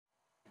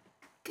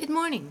Good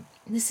morning.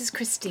 This is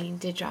Christine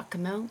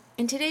DiGiacomo,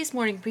 and today's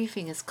morning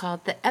briefing is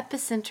called The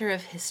Epicenter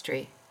of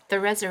History, the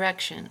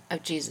Resurrection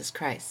of Jesus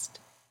Christ.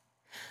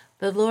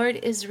 The Lord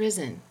is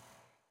risen.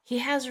 He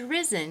has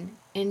risen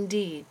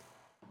indeed.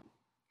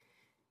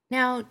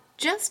 Now,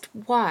 just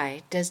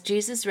why does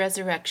Jesus'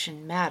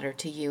 resurrection matter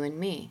to you and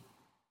me?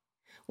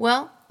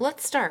 Well,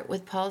 let's start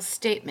with Paul's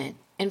statement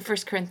in 1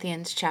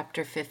 Corinthians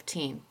chapter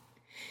 15.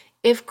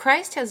 If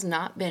Christ has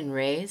not been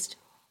raised,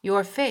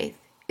 your faith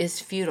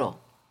is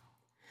futile.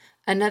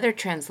 Another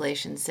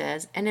translation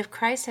says, and if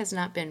Christ has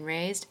not been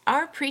raised,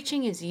 our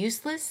preaching is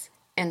useless,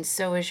 and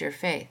so is your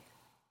faith.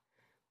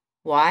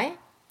 Why?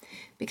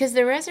 Because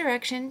the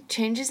resurrection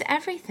changes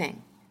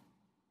everything.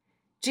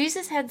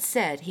 Jesus had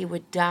said he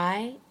would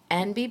die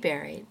and be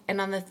buried,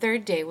 and on the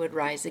third day would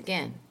rise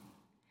again.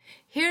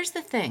 Here's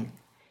the thing.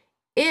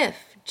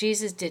 If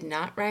Jesus did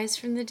not rise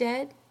from the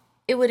dead,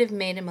 it would have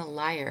made him a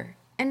liar,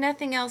 and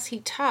nothing else he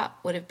taught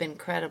would have been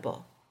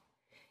credible.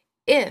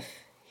 If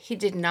he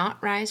did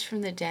not rise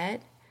from the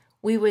dead,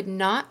 we would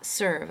not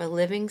serve a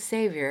living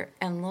Savior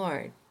and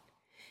Lord.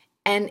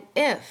 And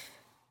if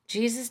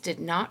Jesus did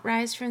not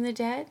rise from the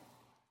dead,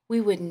 we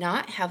would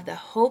not have the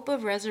hope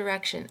of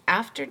resurrection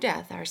after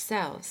death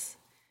ourselves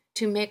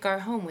to make our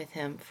home with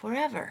him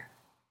forever.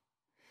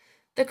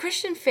 The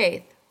Christian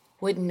faith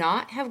would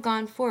not have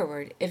gone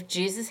forward if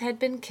Jesus had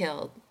been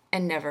killed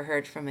and never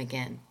heard from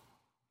again.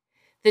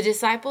 The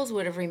disciples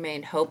would have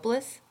remained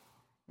hopeless,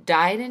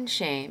 died in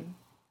shame,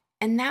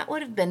 and that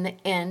would have been the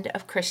end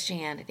of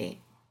Christianity.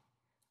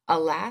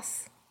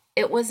 Alas,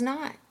 it was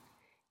not,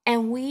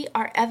 and we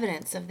are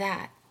evidence of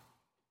that.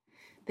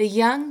 The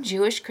young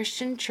Jewish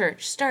Christian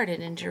church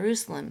started in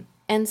Jerusalem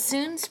and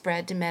soon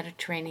spread to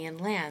Mediterranean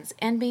lands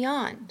and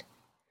beyond,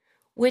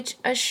 which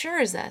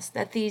assures us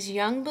that these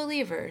young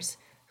believers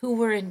who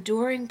were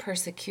enduring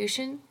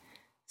persecution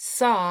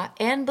saw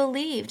and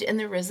believed in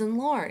the risen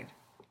Lord.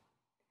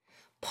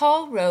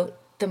 Paul wrote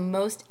the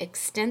most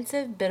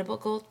extensive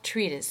biblical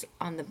treatise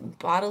on the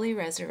bodily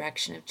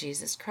resurrection of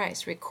Jesus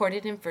Christ,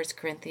 recorded in 1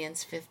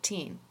 Corinthians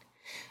 15.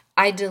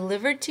 I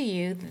delivered to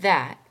you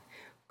that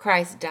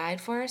Christ died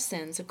for our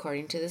sins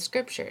according to the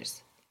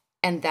Scriptures,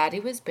 and that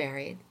he was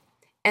buried,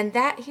 and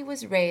that he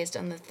was raised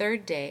on the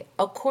third day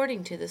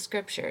according to the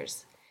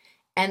Scriptures,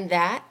 and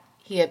that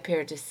he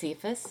appeared to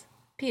Cephas,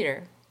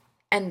 Peter,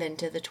 and then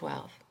to the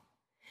 12.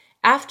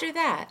 After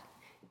that,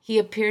 he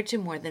appeared to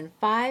more than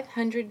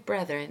 500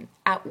 brethren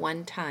at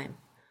one time,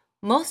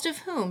 most of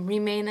whom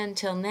remain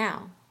until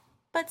now,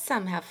 but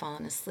some have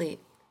fallen asleep.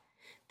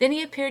 Then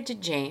he appeared to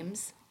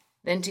James,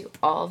 then to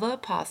all the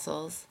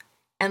apostles,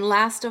 and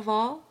last of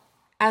all,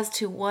 as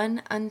to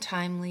one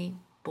untimely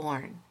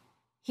born,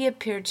 he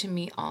appeared to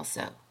me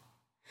also.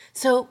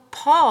 So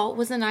Paul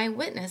was an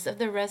eyewitness of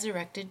the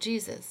resurrected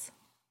Jesus.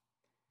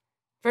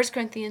 1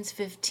 Corinthians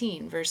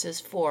 15, verses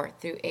 4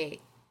 through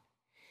 8.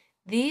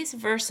 These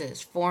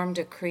verses formed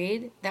a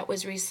creed that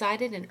was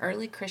recited in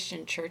early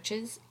Christian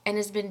churches and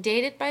has been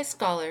dated by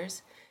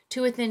scholars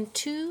to within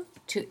 2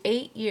 to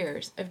 8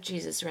 years of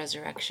Jesus'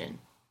 resurrection.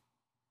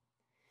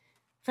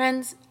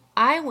 Friends,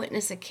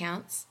 eyewitness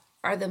accounts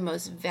are the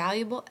most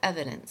valuable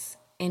evidence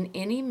in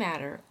any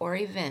matter or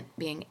event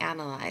being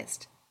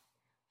analyzed.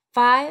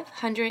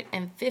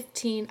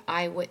 515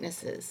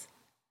 eyewitnesses,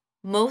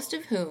 most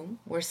of whom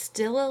were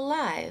still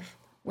alive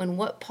when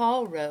what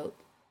Paul wrote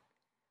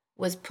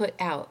was put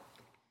out.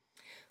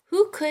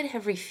 Who could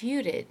have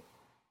refuted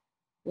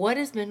what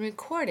has been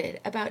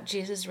recorded about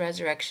Jesus'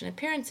 resurrection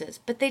appearances?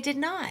 But they did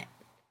not.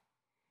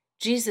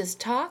 Jesus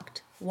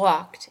talked,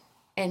 walked,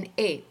 and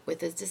ate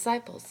with his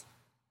disciples.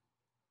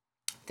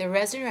 The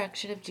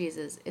resurrection of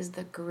Jesus is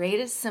the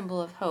greatest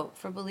symbol of hope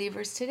for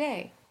believers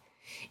today.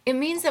 It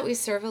means that we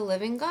serve a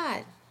living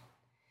God.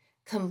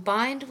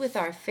 Combined with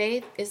our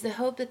faith is the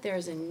hope that there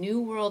is a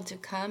new world to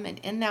come, and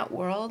in that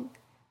world,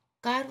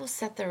 God will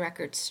set the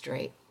record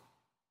straight.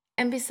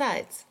 And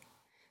besides,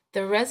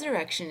 the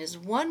resurrection is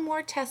one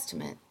more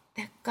testament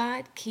that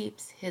God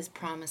keeps his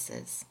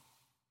promises.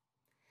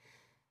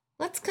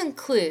 Let's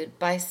conclude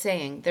by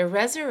saying the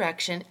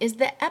resurrection is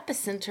the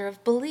epicenter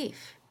of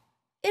belief.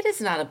 It is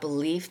not a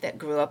belief that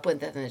grew up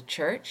within the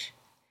church.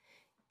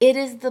 It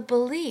is the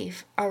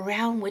belief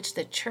around which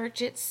the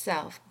church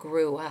itself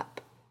grew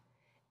up,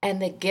 and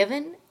the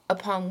given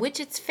upon which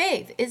its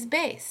faith is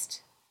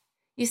based.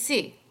 You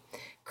see,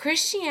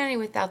 Christianity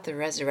without the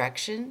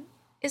resurrection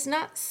is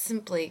not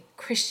simply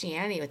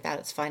Christianity without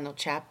its final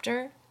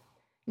chapter.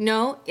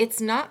 No,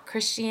 it's not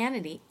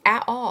Christianity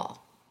at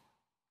all.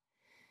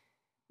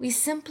 We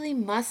simply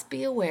must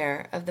be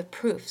aware of the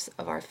proofs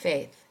of our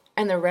faith,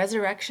 and the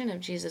resurrection of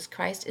Jesus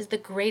Christ is the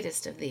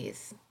greatest of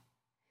these.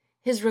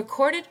 His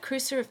recorded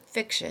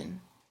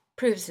crucifixion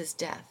proves his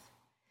death.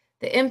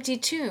 The empty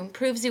tomb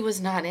proves he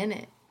was not in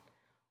it.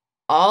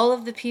 All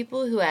of the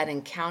people who had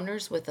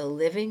encounters with the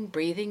living,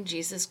 breathing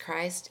Jesus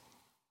Christ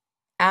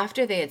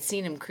after they had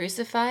seen him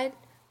crucified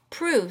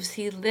proves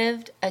he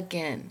lived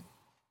again.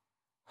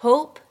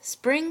 Hope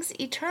springs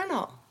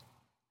eternal,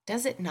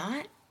 does it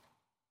not?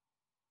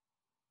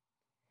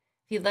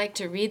 If you'd like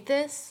to read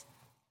this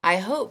I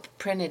hope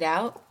print it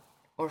out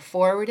or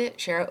forward it,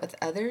 share it with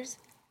others.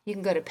 You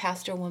can go to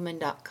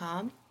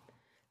pastorwoman.com,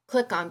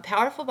 click on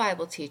Powerful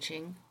Bible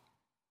Teaching,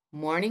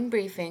 Morning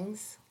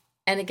Briefings,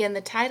 and again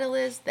the title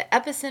is The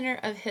Epicenter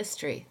of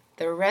History,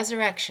 the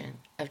Resurrection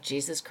of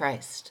Jesus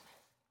Christ.